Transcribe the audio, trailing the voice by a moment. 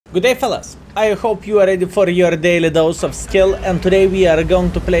Good day, fellas. I hope you are ready for your daily dose of skill, and today we are going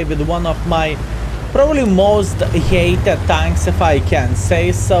to play with one of my probably most hated tanks, if I can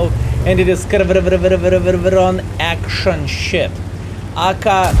say so, and it is Caernarvon action shit.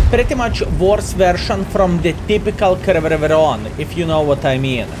 Aka pretty much worse version from the typical Caernarvon, if you know what I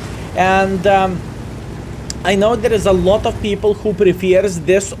mean. And I know there is a lot of people who prefers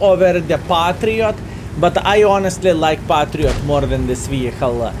this over the Patriot, but I honestly like Patriot more than this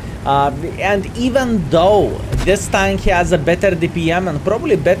vehicle. And even though this tank has a better DPM and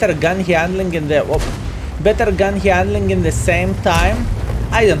probably better gun handling in the same time,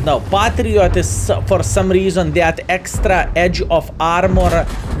 I don't know. Patriot is, for some reason, that extra edge of armor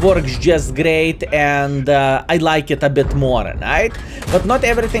works just great, and I like it a bit more, right? But not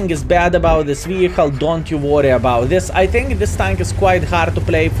everything is bad about this vehicle, don't you worry about this. I think this tank is quite hard to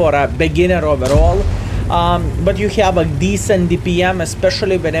play for a beginner overall. But you have a decent DPM,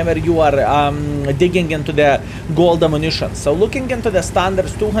 especially whenever you are digging into the gold ammunition. So looking into the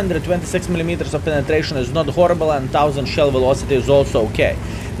standards, 226mm of penetration is not horrible, and 1000 shell velocity is also okay.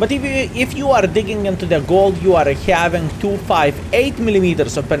 But if you are digging into the gold, you are having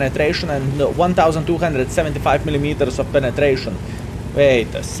 258mm of penetration and 1275mm of penetration.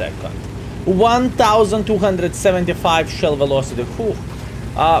 Wait a second. 1275 shell velocity. Whew.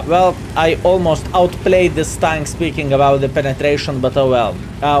 Well, I almost outplayed this tank speaking about the penetration, but oh well.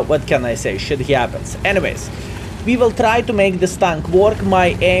 What can I say? Shit happens. Anyways, we will try to make this tank work.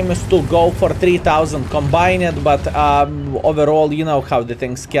 My aim is to go for 3000 combined, but overall, you know how the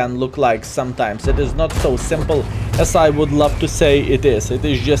things can look like sometimes. It is not so simple as I would love to say it is. It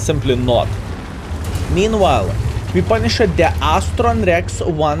is just simply not. Meanwhile, we punished the Astron Rex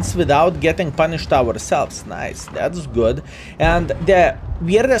once without getting punished ourselves. Nice, that's good. And the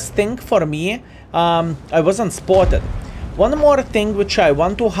weirdest thing for me, I wasn't spotted. One more thing which I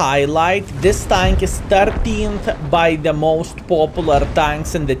want to highlight, this tank is 13th by the most popular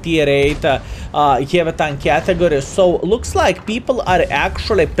tanks in the tier 8 heavy tank category, so looks like people are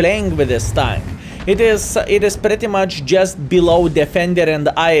actually playing with this tank. It is pretty much just below Defender and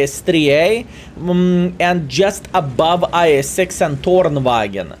IS-3A, and just above IS-6 and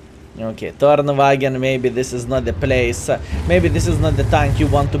Tornwagen. Okay, Tornwagen, maybe this is not the place, maybe this is not the tank you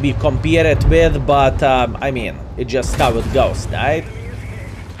want to be compared with, but I mean, it's just how it goes, right?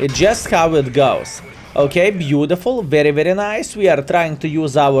 It's just how it goes. Okay, beautiful, very, very nice. We are trying to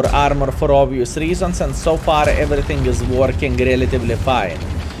use our armor for obvious reasons, and so far everything is working relatively fine.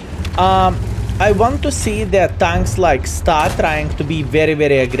 I want to see that tanks like Sta trying to be very,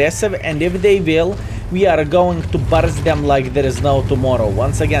 very aggressive, and if they will, we are going to burst them like there is no tomorrow.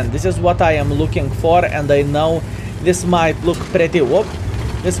 Once again, this is what I am looking for, and I know this might look pretty weird,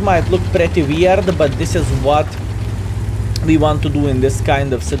 but this is what we want to do in this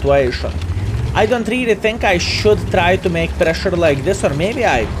kind of situation. I don't really think I should try to make pressure like this, or maybe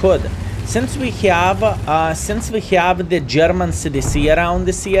I could. Since we have the German CDC around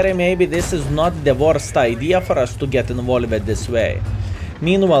this area, maybe this is not the worst idea for us to get involved this way.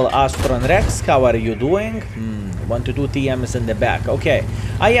 Meanwhile, Astron Rex, how are you doing? 122 TM is in the back. Okay,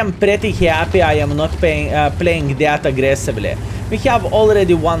 I am pretty happy I am not playing that aggressively. We have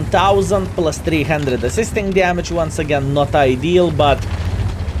already 1000 plus 300 assisting damage. Once again, not ideal, but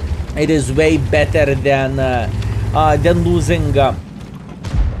it is way better than losing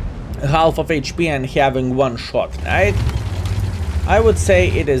half of HP and having one shot, right? I would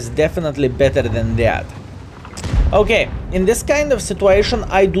say it is definitely better than that. Okay, in this kind of situation,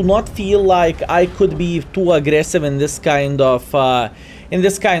 I do not feel like I could be too aggressive in this kind of way.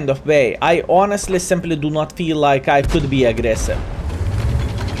 I honestly simply do not feel like I could be aggressive.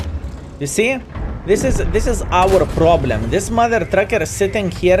 You see? This is our problem. This mother trucker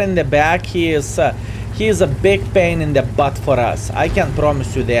sitting here in the back, he is a big pain in the butt for us. I can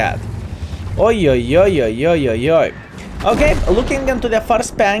promise you that. Oi, oi, oi, oi, oi, oi, oi. Okay, looking into the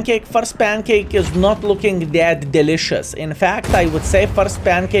first pancake is not looking that delicious. In fact, I would say first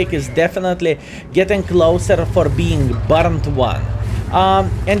pancake is definitely getting closer for being burnt one.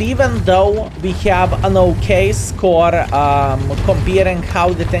 And even though we have an okay score, comparing how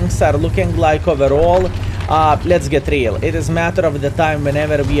the things are looking like overall, let's get real. It is a matter of the time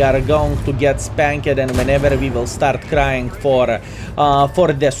whenever we are going to get spanked, and whenever we will start crying for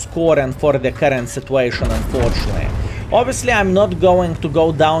the score and for the current situation, unfortunately. Obviously, I'm not going to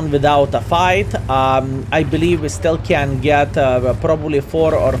go down without a fight. I believe we still can get probably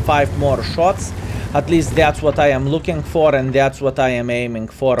 4 or 5 more shots. At least that's what I am looking for, and that's what I am aiming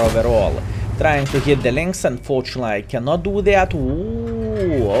for overall. Trying to hit the links, unfortunately I cannot do that.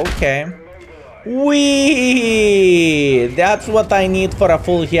 Ooh, okay. Wee! That's what I need for a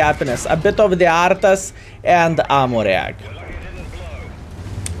full happiness. A bit of the Artas and Amorag.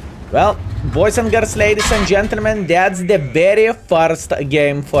 Well, boys and girls, ladies and gentlemen, that's the very first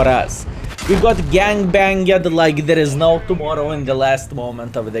game for us. We got gangbanged like there is no tomorrow in the last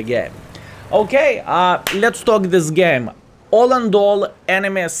moment of the game. Okay, let's talk this game. All and all,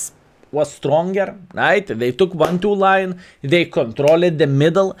 enemies was stronger, right? They took 1-2 line, they controlled the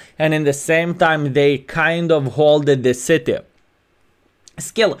middle, and in the same time they kind of holded the city.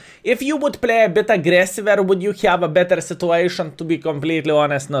 Skill, if you would play a bit aggressiver, would you have a better situation? To be completely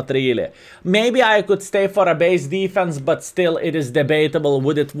honest, not really. Maybe I could stay for a base defense, but still it is debatable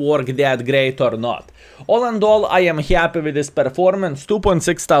would it work that great or not. All in all, I am happy with this performance.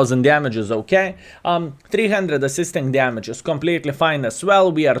 2,600 damage is okay. 300 assisting damage is completely fine as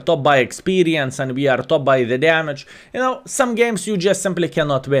well. We are top by experience and we are top by the damage. You know, some games you just simply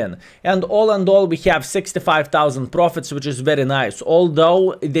cannot win. And all in all, we have 65,000 profits, which is very nice. Although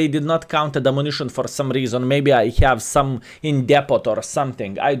they did not count the ammunition for some reason. Maybe I have some in depot or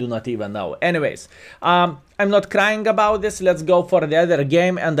something. I do not even know. Anyways, I'm not crying about this. Let's go for the other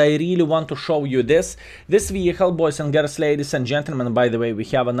game, and I really want to show you this. This vehicle, boys and girls, ladies and gentlemen, by the way, we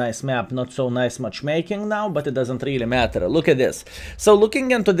have a nice map. Not so nice matchmaking now, but it doesn't really matter. Look at this. So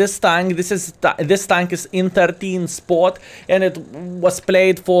looking into this tank, this tank is in 13th spot, and it was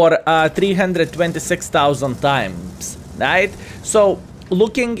played for 326,000 times, right? So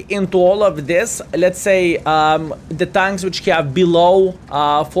looking into all of this, let's say the tanks which have below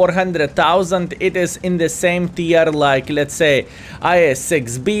 400,000, it is in the same tier like, let's say,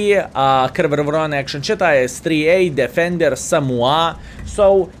 IS-6B, Caernarvon AX, IS-3A, Defender, Samoa.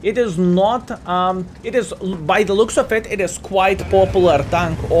 So it is not, it is, by the looks of it, it is quite popular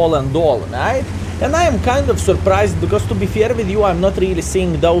tank all and all, right? And I am kind of surprised because, to be fair with you, I'm not really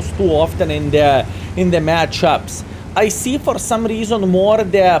seeing those too often in the matchups. I see for some reason more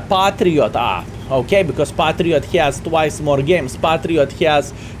the Patriot. Okay, because Patriot has twice more games. Patriot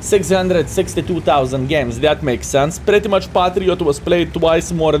has 662,000 games. That makes sense. Pretty much Patriot was played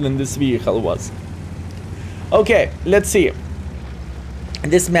twice more than this vehicle was. Okay, let's see.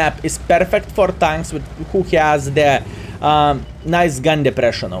 This map is perfect for tanks who has the nice gun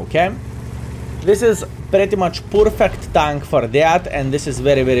depression, okay? This is pretty much perfect tank for that, and this is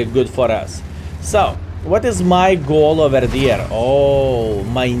very, very good for us. So, what is my goal over there? Oh,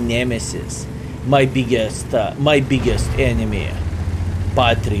 my nemesis, my biggest enemy,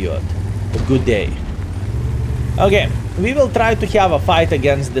 Patriot. Good day. Okay, we will try to have a fight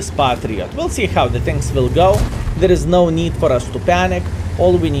against this Patriot. We'll see how the things will go. There is no need for us to panic.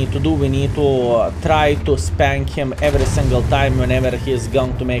 All we need to do, we need to try to spank him every single time whenever he is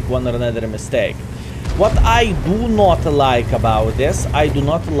going to make one or another mistake. What I do not like about this, I do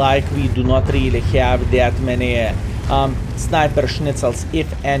not like we do not really have that many sniper schnitzels,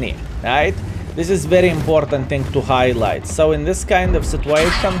 if any, right? This is very important thing to highlight. So in this kind of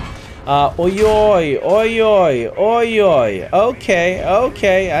situation, oi,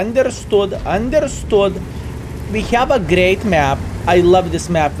 okay, understood. We have a great map. I love this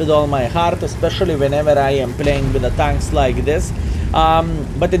map with all my heart, especially whenever I am playing with the tanks like this.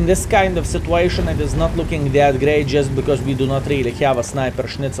 But in this kind of situation, it is not looking that great just because we do not really have a sniper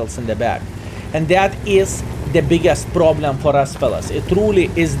schnitzels in the back. And that is the biggest problem for us, fellas. It truly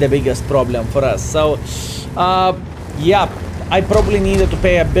is the biggest problem for us. So, yeah, I probably needed to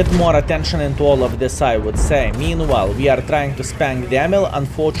pay a bit more attention into all of this, I would say. Meanwhile, we are trying to spank the Emil.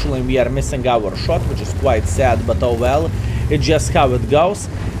 Unfortunately, we are missing our shot, which is quite sad, but oh well. It's just how it goes.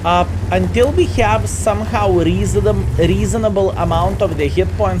 Until we have somehow reasonable amount of the hit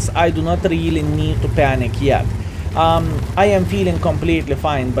points, I do not really need to panic yet. I am feeling completely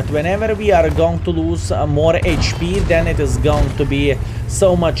fine, but whenever we are going to lose more HP, then it is going to be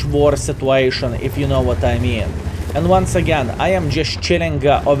so much worse situation, if you know what I mean. And once again, I am just chilling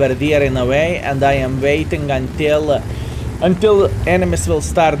over there in a way, and I am waiting until enemies will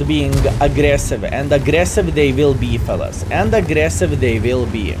start being aggressive. And aggressive they will be, fellas. And aggressive they will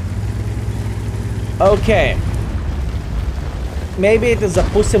be. Okay. Maybe it is a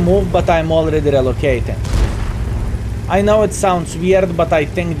pussy move, but I'm already relocating. I know it sounds weird, but I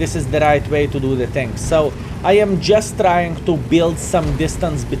think this is the right way to do the thing. So, I am just trying to build some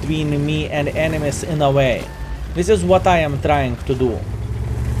distance between me and enemies in a way. This is what I am trying to do.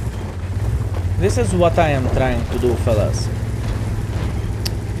 This is what I am trying to do, fellas.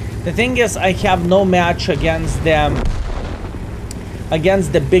 The thing is, I have no match against them,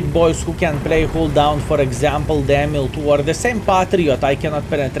 against the big boys who can play hold down, for example, the Emil2 or the same Patriot. I cannot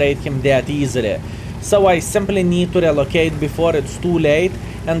penetrate him that easily. So I simply need to relocate before it's too late.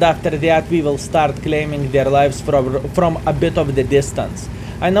 and after that we will start claiming their lives from a bit of the distance.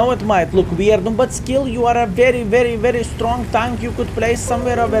 I know it might look weird, but Skill, you are a very, very, very strong tank. You could place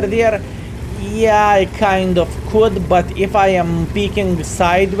somewhere over there. Yeah, I kind of could, but if I am peeking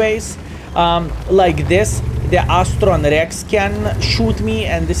sideways, like this, the Astron Rex can shoot me,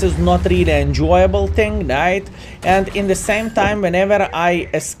 and this is not really an enjoyable thing, right? And in the same time, whenever I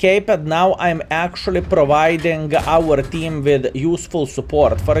escape it, now I'm actually providing our team with useful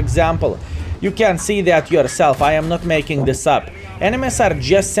support. For example, you can see that yourself. I am not making this up. Enemies are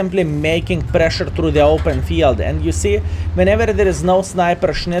just simply making pressure through the open field, and you see, whenever there is no sniper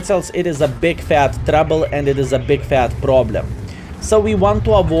schnitzels, it is a big fat trouble, and it is a big fat problem. So we want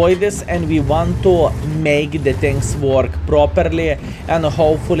to avoid this, and we want to make the things work properly, and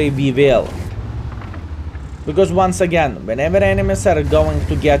hopefully we will. Because once again, whenever enemies are going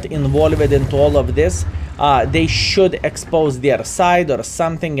to get involved into all of this, they should expose their side or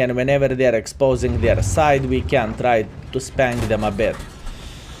something, and whenever they're exposing their side, we can try to spank them a bit.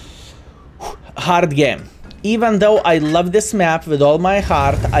 Hard game. Even though I love this map with all my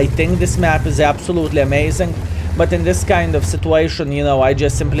heart, I think this map is absolutely amazing, but in this kind of situation, you know, I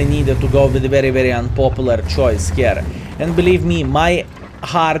just simply needed to go with a very, very unpopular choice here. And believe me, my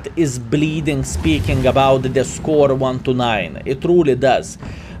heart is bleeding speaking about the score 1-9. It truly does.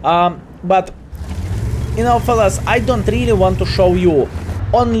 But you know, fellas, I don't really want to show you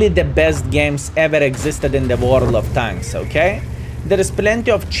only the best games ever existed in the world of tanks, okay? There is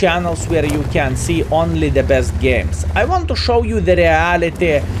plenty of channels where you can see only the best games. I want to show you the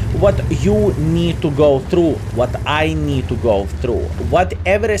reality, what you need to go through, what I need to go through, what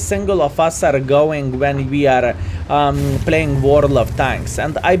every single of us are going when we are playing World of Tanks.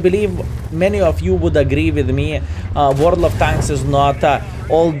 And I believe many of you would agree with me, World of Tanks is not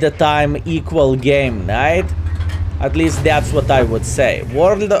all the time equal game, right? At least that's what I would say.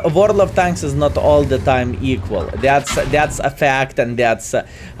 World of Tanks is not all the time equal. That's a fact, and that's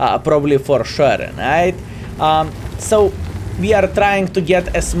probably for sure, right? So we are trying to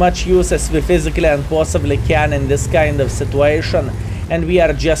get as much use as we physically and possibly can in this kind of situation, and we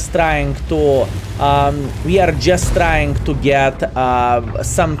are just trying to get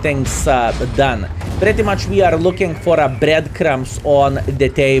some things done. Pretty much we are looking for a breadcrumbs on the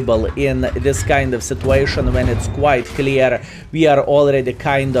table in this kind of situation when it's quite clear we are already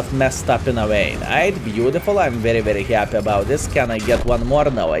kind of messed up in a way, right? Beautiful, I'm very, very happy about this. Can I get one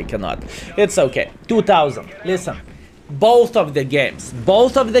more? No, I cannot. It's okay. 2000. Listen, both of the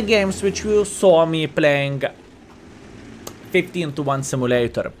games which you saw me playing 15-1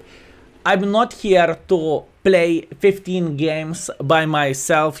 simulator, I'm not here to play 15 games by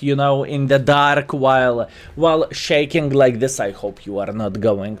myself, you know, in the dark while shaking like this. I hope you are not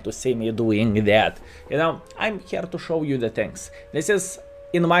going to see me doing that. You know, I'm here to show you the things. This is,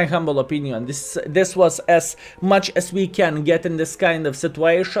 in my humble opinion, this was as much as we can get in this kind of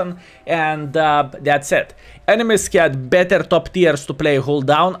situation, and that's it. Enemies had better top tiers to play hold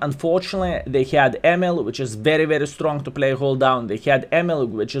down. Unfortunately, they had Emil, which is very, very strong to play hold down. They had Emil,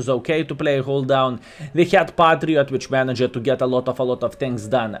 which is okay to play hold down. They had Patriot, which managed to get a lot of things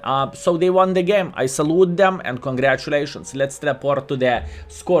done. So they won the game. I salute them and congratulations. Let's report to the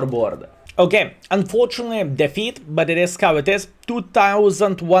scoreboard. Okay, unfortunately defeat, but it is how it is.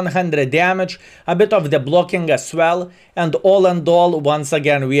 2100 damage, a bit of the blocking as well, and all in all, once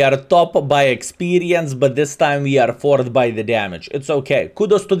again, we are top by experience, but this time we are fourth by the damage. It's okay.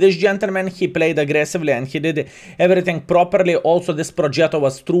 Kudos to this gentleman, he played aggressively and he did everything properly. Also, this Progetto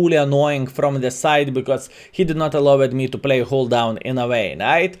was truly annoying from the side because he did not allow me to play hold down in a way,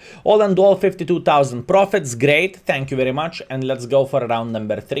 right? All in all, 52,000 profits, great, thank you very much, and let's go for round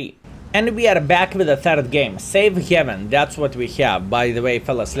number 3. And we are back with a third game. Save heaven, that's what we have. By the way,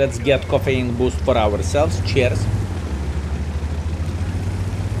 fellas, let's get caffeine boost for ourselves. Cheers.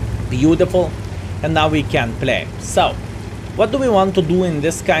 Beautiful. And now we can play. So, what do we want to do in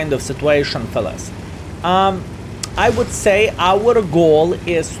this kind of situation, fellas? I would say our goal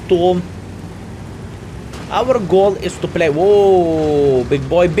is to play. Whoa, big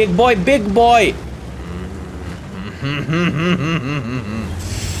boy, big boy, big boy.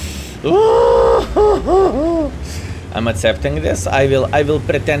 I'm accepting this. I will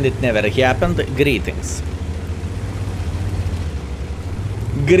pretend it never happened. Greetings.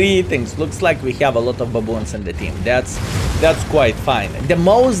 Greetings. Looks like we have a lot of baboons in the team. That's quite fine. The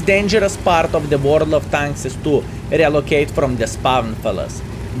most dangerous part of the World of Tanks is to relocate from the spawn, fellas.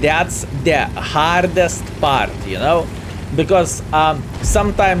 That's the hardest part, you know? Because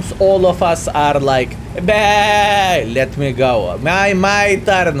sometimes all of us are like, bah, let me go. My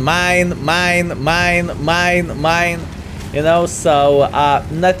turn, mine. You know, so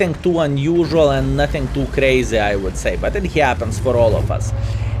nothing too unusual and nothing too crazy, I would say, but it happens for all of us.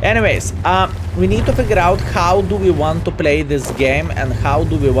 Anyways, we need to figure out how do we want to play this game and how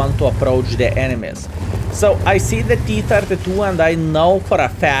do we want to approach the enemies. So I see the T-32 and I know for a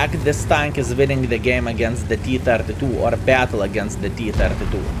fact this tank is winning the game against the T-32 or battle against the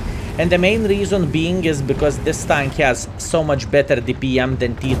T-32. And the main reason being is because this tank has so much better DPM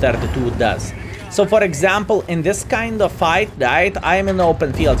than T-32 does. So for example, in this kind of fight, right, I am in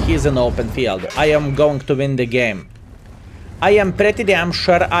open field, he's in open field. I am going to win the game. I am pretty damn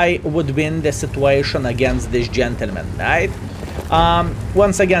sure I would win the situation against this gentleman, right?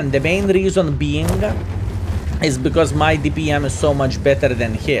 Once again, the main reason being is because my DPM is so much better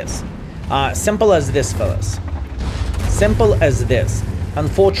than his. Simple as this, fellas. Simple as this.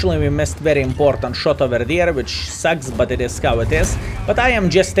 Unfortunately, we missed very important shot over there, which sucks, but it is how it is. But I am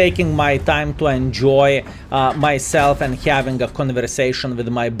just taking my time to enjoy myself and having a conversation with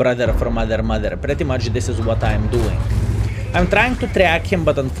my brother from other mother. Pretty much this is what I'm doing. I'm trying to track him,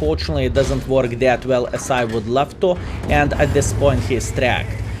 but unfortunately it doesn't work that well as I would love to, and at this point he is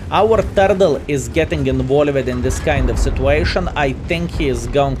tracked. Our turtle is getting involved in this kind of situation. I think he is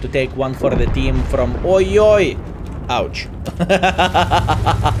going to take one for the team from... Oi, oi! Ouch.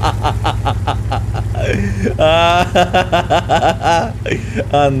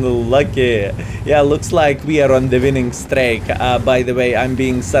 Unlucky. Yeah, looks like we are on the winning streak. By the way, I'm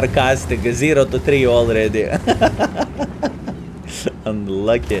being sarcastic. 0-3 already.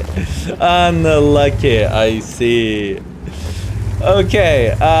 Unlucky. Unlucky, I see.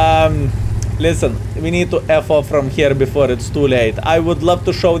 Okay, listen, we need to F off from here before it's too late. I would love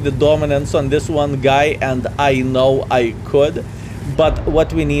to show the dominance on this one guy, and I know I could. But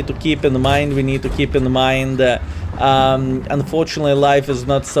what we need to keep in mind, unfortunately, life is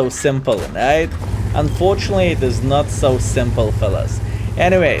not so simple, right? Unfortunately, it is not so simple, fellas.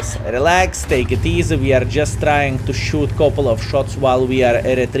 Anyways, relax, take it easy. We are just trying to shoot a couple of shots while we are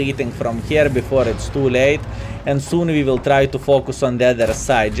retreating from here before it's too late. And soon we will try to focus on the other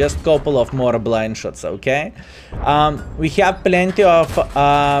side. Just a couple of more blind shots, okay? We have plenty of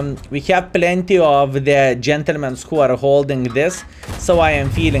the gentlemen who are holding this, so I am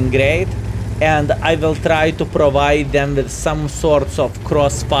feeling great. And I will try to provide them with some sorts of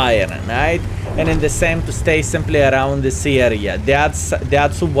crossfire, right? And in the same to stay simply around this area. That's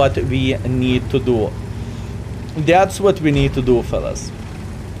what we need to do. That's what we need to do, fellas.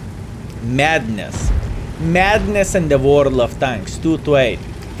 Madness. Madness in the world of tanks. 2-8.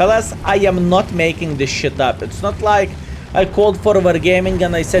 Fellas, I am not making this shit up. It's not like I called for Wargaming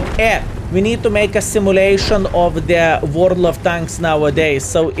and I said, we need to make a simulation of the world of tanks nowadays.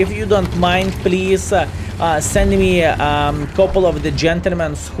 So if you don't mind, please send me a couple of the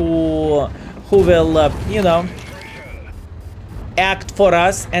gentlemen who will, you know, act for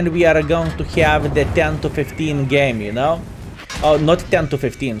us, and we are going to have the 10-15 game, you know? Oh, not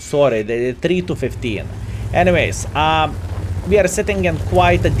 10-15, sorry, the 3-15. Anyways, we are sitting in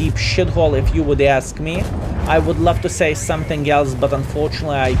quite a deep shithole, if you would ask me. I would love to say something else, but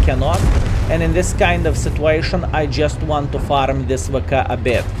unfortunately I cannot. And in this kind of situation, I just want to farm this Vaka a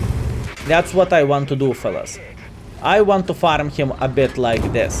bit. That's what I want to do, fellas. I want to farm him a bit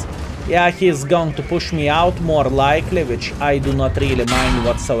like this. Yeah, he's going to push me out more likely, which I do not really mind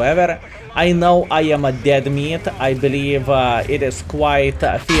whatsoever. I know I am a dead meat. I believe it is quite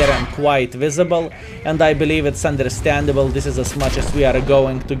fair and quite visible. And I believe it's understandable. This is as much as we are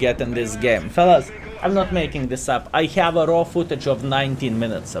going to get in this game. Fellas, I'm not making this up. I have a raw footage of 19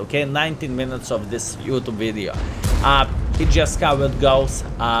 minutes, okay? 19 minutes of this YouTube video. It's just how it goes.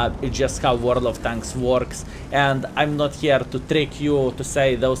 It's just how World of Tanks works. And I'm not here to trick you to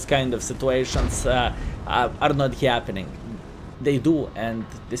say those kind of situations are not happening. They do, and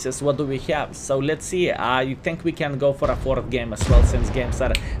this is what do we have. So let's see. I think we can go for a fourth game as well, since games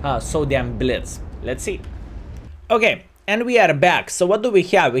are so damn blitz. Let's see. Okay. And we are back. So what do we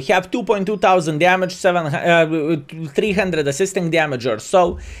have? We have 2,200 damage, 300 assisting damage or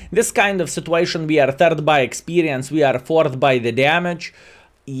so. This kind of situation, we are third by experience, we are fourth by the damage.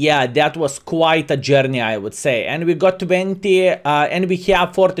 Yeah, that was quite a journey, I would say. And we got 20, and we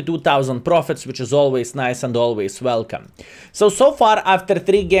have 42,000 profits, which is always nice and always welcome. So far, after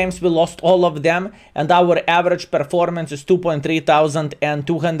 3 games, we lost all of them, and our average performance is 2,300 and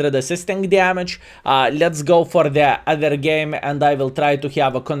 200 assisting damage. Let's go for the other game, and I will try to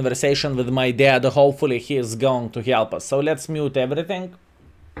have a conversation with my dad. Hopefully, he is going to help us. So let's mute everything.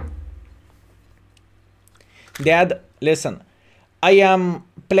 Dad, listen. I am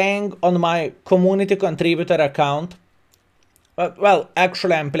playing on my community contributor account. Well,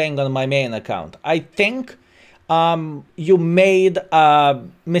 actually, I'm playing on my main account. I think you made a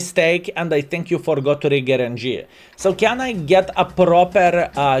mistake and I think you forgot to rig RNG. So can I get a proper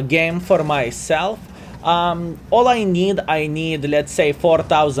game for myself? All I need, let's say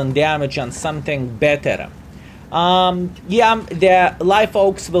 4,000 damage and something better. Yeah, the live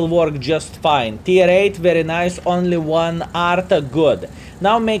oaks will work just fine. Tier 8, very nice, only one art, good.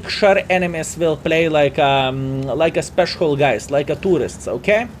 Now make sure enemies will play like a special guys, like a tourists,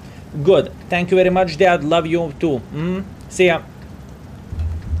 okay? Good. Thank you very much, Dad. Love you too. See ya.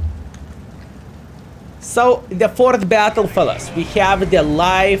 So, the fourth battle, fellas. We have the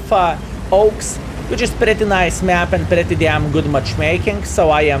live oaks, which is pretty nice map and pretty damn good matchmaking. So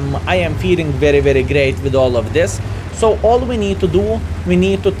I am feeling very, very great with all of this. So all we need to do, we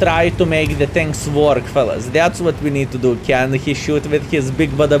need to try to make the things work, fellas. That's what we need to do. Can he shoot with his big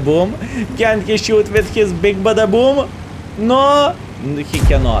bada boom? Can he shoot with his big bada boom? No, he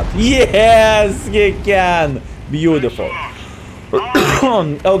cannot. Yes, he can. Beautiful.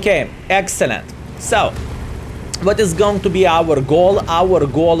 Okay, excellent. So, what is going to be our goal? Our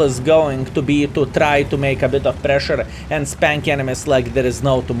goal is going to be to try to make a bit of pressure and spank enemies like there is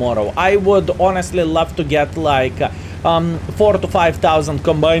no tomorrow. I would honestly love to get like 4,000 to 5,000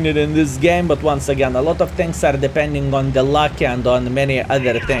 combined in this game, but once again, a lot of things are depending on the luck and on many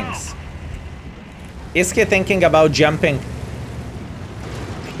other things. Is he thinking about jumping?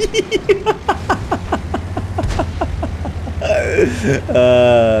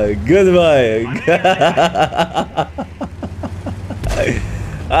 Goodbye.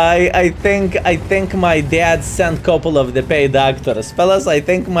 I think my dad sent couple of the paid actors. Fellas, I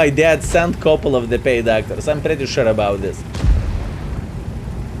think my dad sent couple of the paid actors. I'm pretty sure about this.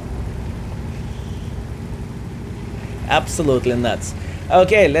 Absolutely nuts.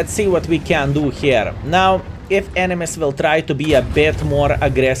 Okay, let's see what we can do here. Now, if enemies will try to be a bit more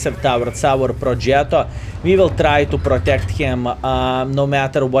aggressive towards our Progetto, we will try to protect him no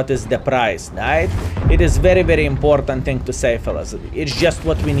matter what is the price, right? It is very, very important thing to say, fellas. It's just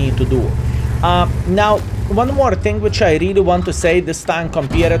what we need to do. Now, one more thing which I really want to say this time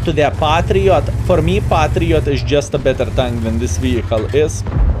compared to the Patriot. For me, Patriot is just a better tank than this vehicle is.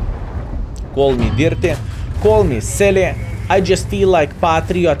 Call me dirty, call me silly. I just feel like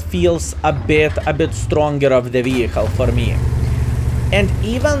Patriot feels a bit stronger of the vehicle for me. And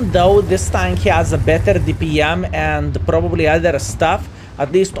even though this tank has a better DPM and probably other stuff,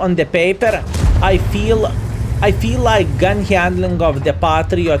 at least on the paper, I feel like gun handling of the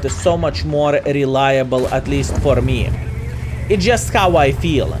Patriot is so much more reliable, at least for me. It's just how I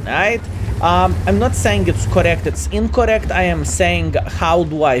feel, right? I'm not saying it's correct, it's incorrect. I am saying how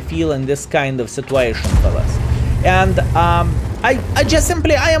do I feel in this kind of situation, fellas. And I just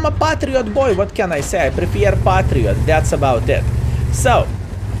simply, I am a Patriot boy, what can I say? I prefer Patriot, that's about it. So,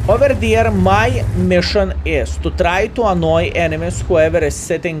 over there, my mission is to try to annoy enemies, whoever is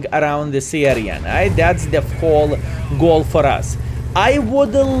sitting around this area, right? That's the whole goal for us. I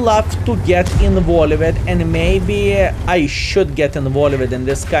would love to get involved, and maybe I should get involved in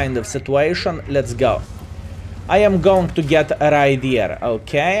this kind of situation. Let's go. I am going to get right here,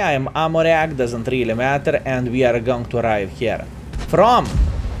 okay? I am ammo rack, doesn't really matter, and we are going to arrive here. From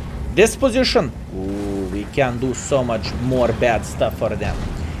this position, ooh, we can do so much more bad stuff for them.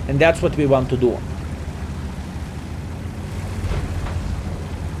 And that's what we want to do.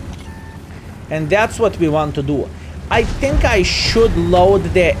 And that's what we want to do. I think I should load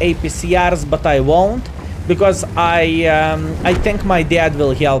the APCRs, but I won't. Because I think my dad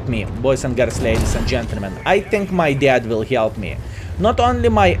will help me, boys and girls, ladies and gentlemen. I think my dad will help me. Not only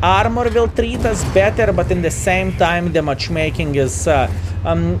my armor will treat us better, but in the same time the matchmaking is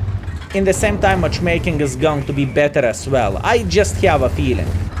going to be better as well. I just have a feeling.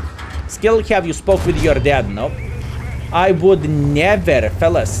 Skill, have you spoke with your dad? No. I would never,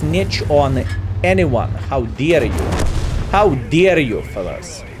 fellas, snitch on anyone. How dare you? How dare you,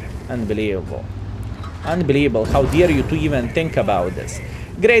 fellas? Unbelievable. Unbelievable. How dare you to even think about this?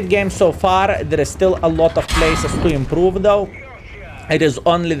 Great game so far. There is still a lot of places to improve though. It is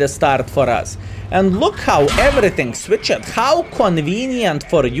only the start for us. And look how everything switched. How convenient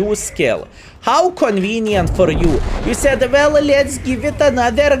for you, Skill. How convenient for you. You said, well, let's give it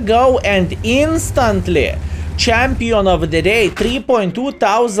another go, and instantly champion of the day, 3.2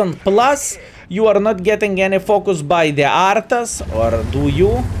 thousand plus. You are not getting any focus by the Artas, or do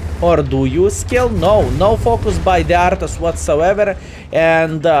you? Or do you, Skill? No, no focus by the Artas whatsoever,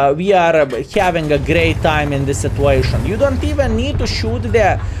 and we are having a great time in this situation. You don't even need to shoot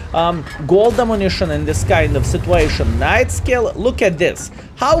the gold ammunition in this kind of situation. Night Skill, look at this.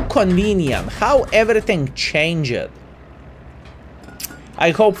 How convenient, how everything changed. I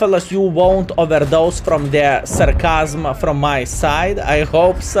hope, fellas, you won't overdose from the sarcasm from my side. I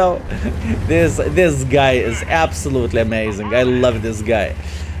hope so. This guy is absolutely amazing. I love this guy.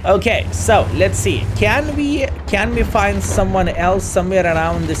 Okay, so let's see. Can we find someone else somewhere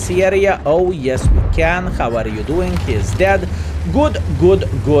around this area? Oh yes, we can. How are you doing? He's dead. Good, good,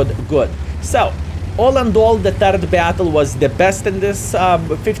 good, good. So all in all, the third battle was the best in this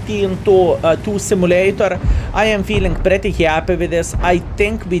 15-2 simulator. I am feeling pretty happy with this. I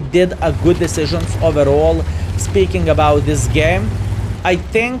think we did a good decisions overall. Speaking about this game, I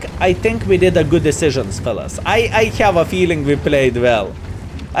think we did a good decisions, fellas. I have a feeling we played well.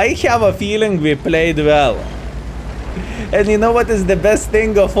 I have a feeling we played well. And you know what is the best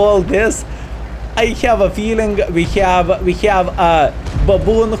thing of all this? I have a feeling we have a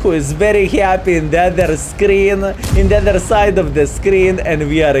baboon who is very happy in the other screen, in the other side of the screen, and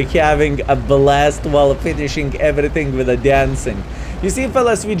we are having a blast while finishing everything with a dancing. You see,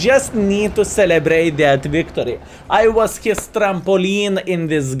 fellas, we just need to celebrate that victory. I was his trampoline in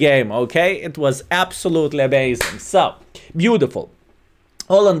this game, okay? It was absolutely amazing. So, beautiful.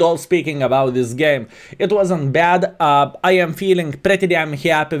 All in all, speaking about this game, it wasn't bad. I am feeling pretty damn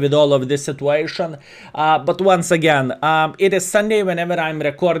happy with all of this situation. But once again, it is Sunday whenever I'm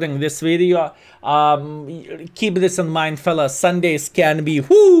recording this video. Keep this in mind, fellas. Sundays can be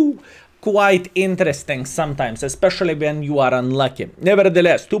quite interesting sometimes, especially when you are unlucky.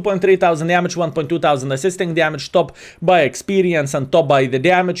 Nevertheless, 2.3 thousand damage, 1.2 thousand assisting damage, top by experience and top by the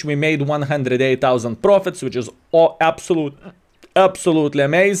damage. We made 108,000 profits, which is absolutely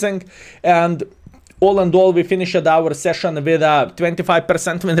amazing. And all in all, we finished our session with a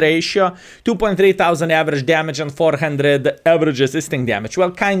 25% win ratio, 2.3 thousand average damage and 400 average assisting damage.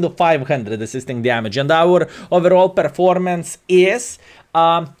 Well, kind of 500 assisting damage. And our overall performance is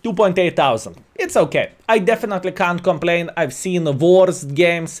 2.8 thousand. It's okay. I definitely can't complain. I've seen worse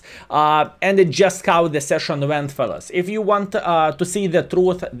games, and it's just how the session went, fellas. If you want to see the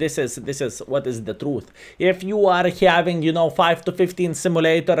truth, this is what is the truth. If you are having, you know, 5 to 15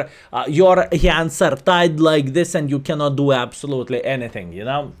 simulator, your hands are tied like this and you cannot do absolutely anything, you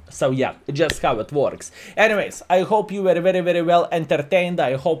know? So yeah, just how it works. Anyways, I hope you were very, very well entertained.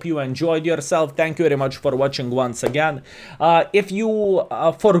 I hope you enjoyed yourself. Thank you very much for watching once again. If you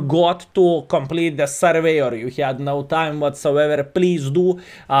forgot to complete the survey or you had no time whatsoever, please do.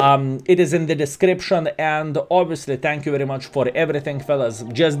 It is in the description, and obviously thank you very much for everything, fellas.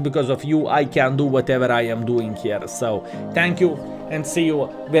 Just because of you, I can do whatever I am doing here. So thank you and see you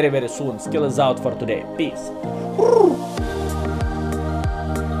very, very soon. Skill is out for today. Peace.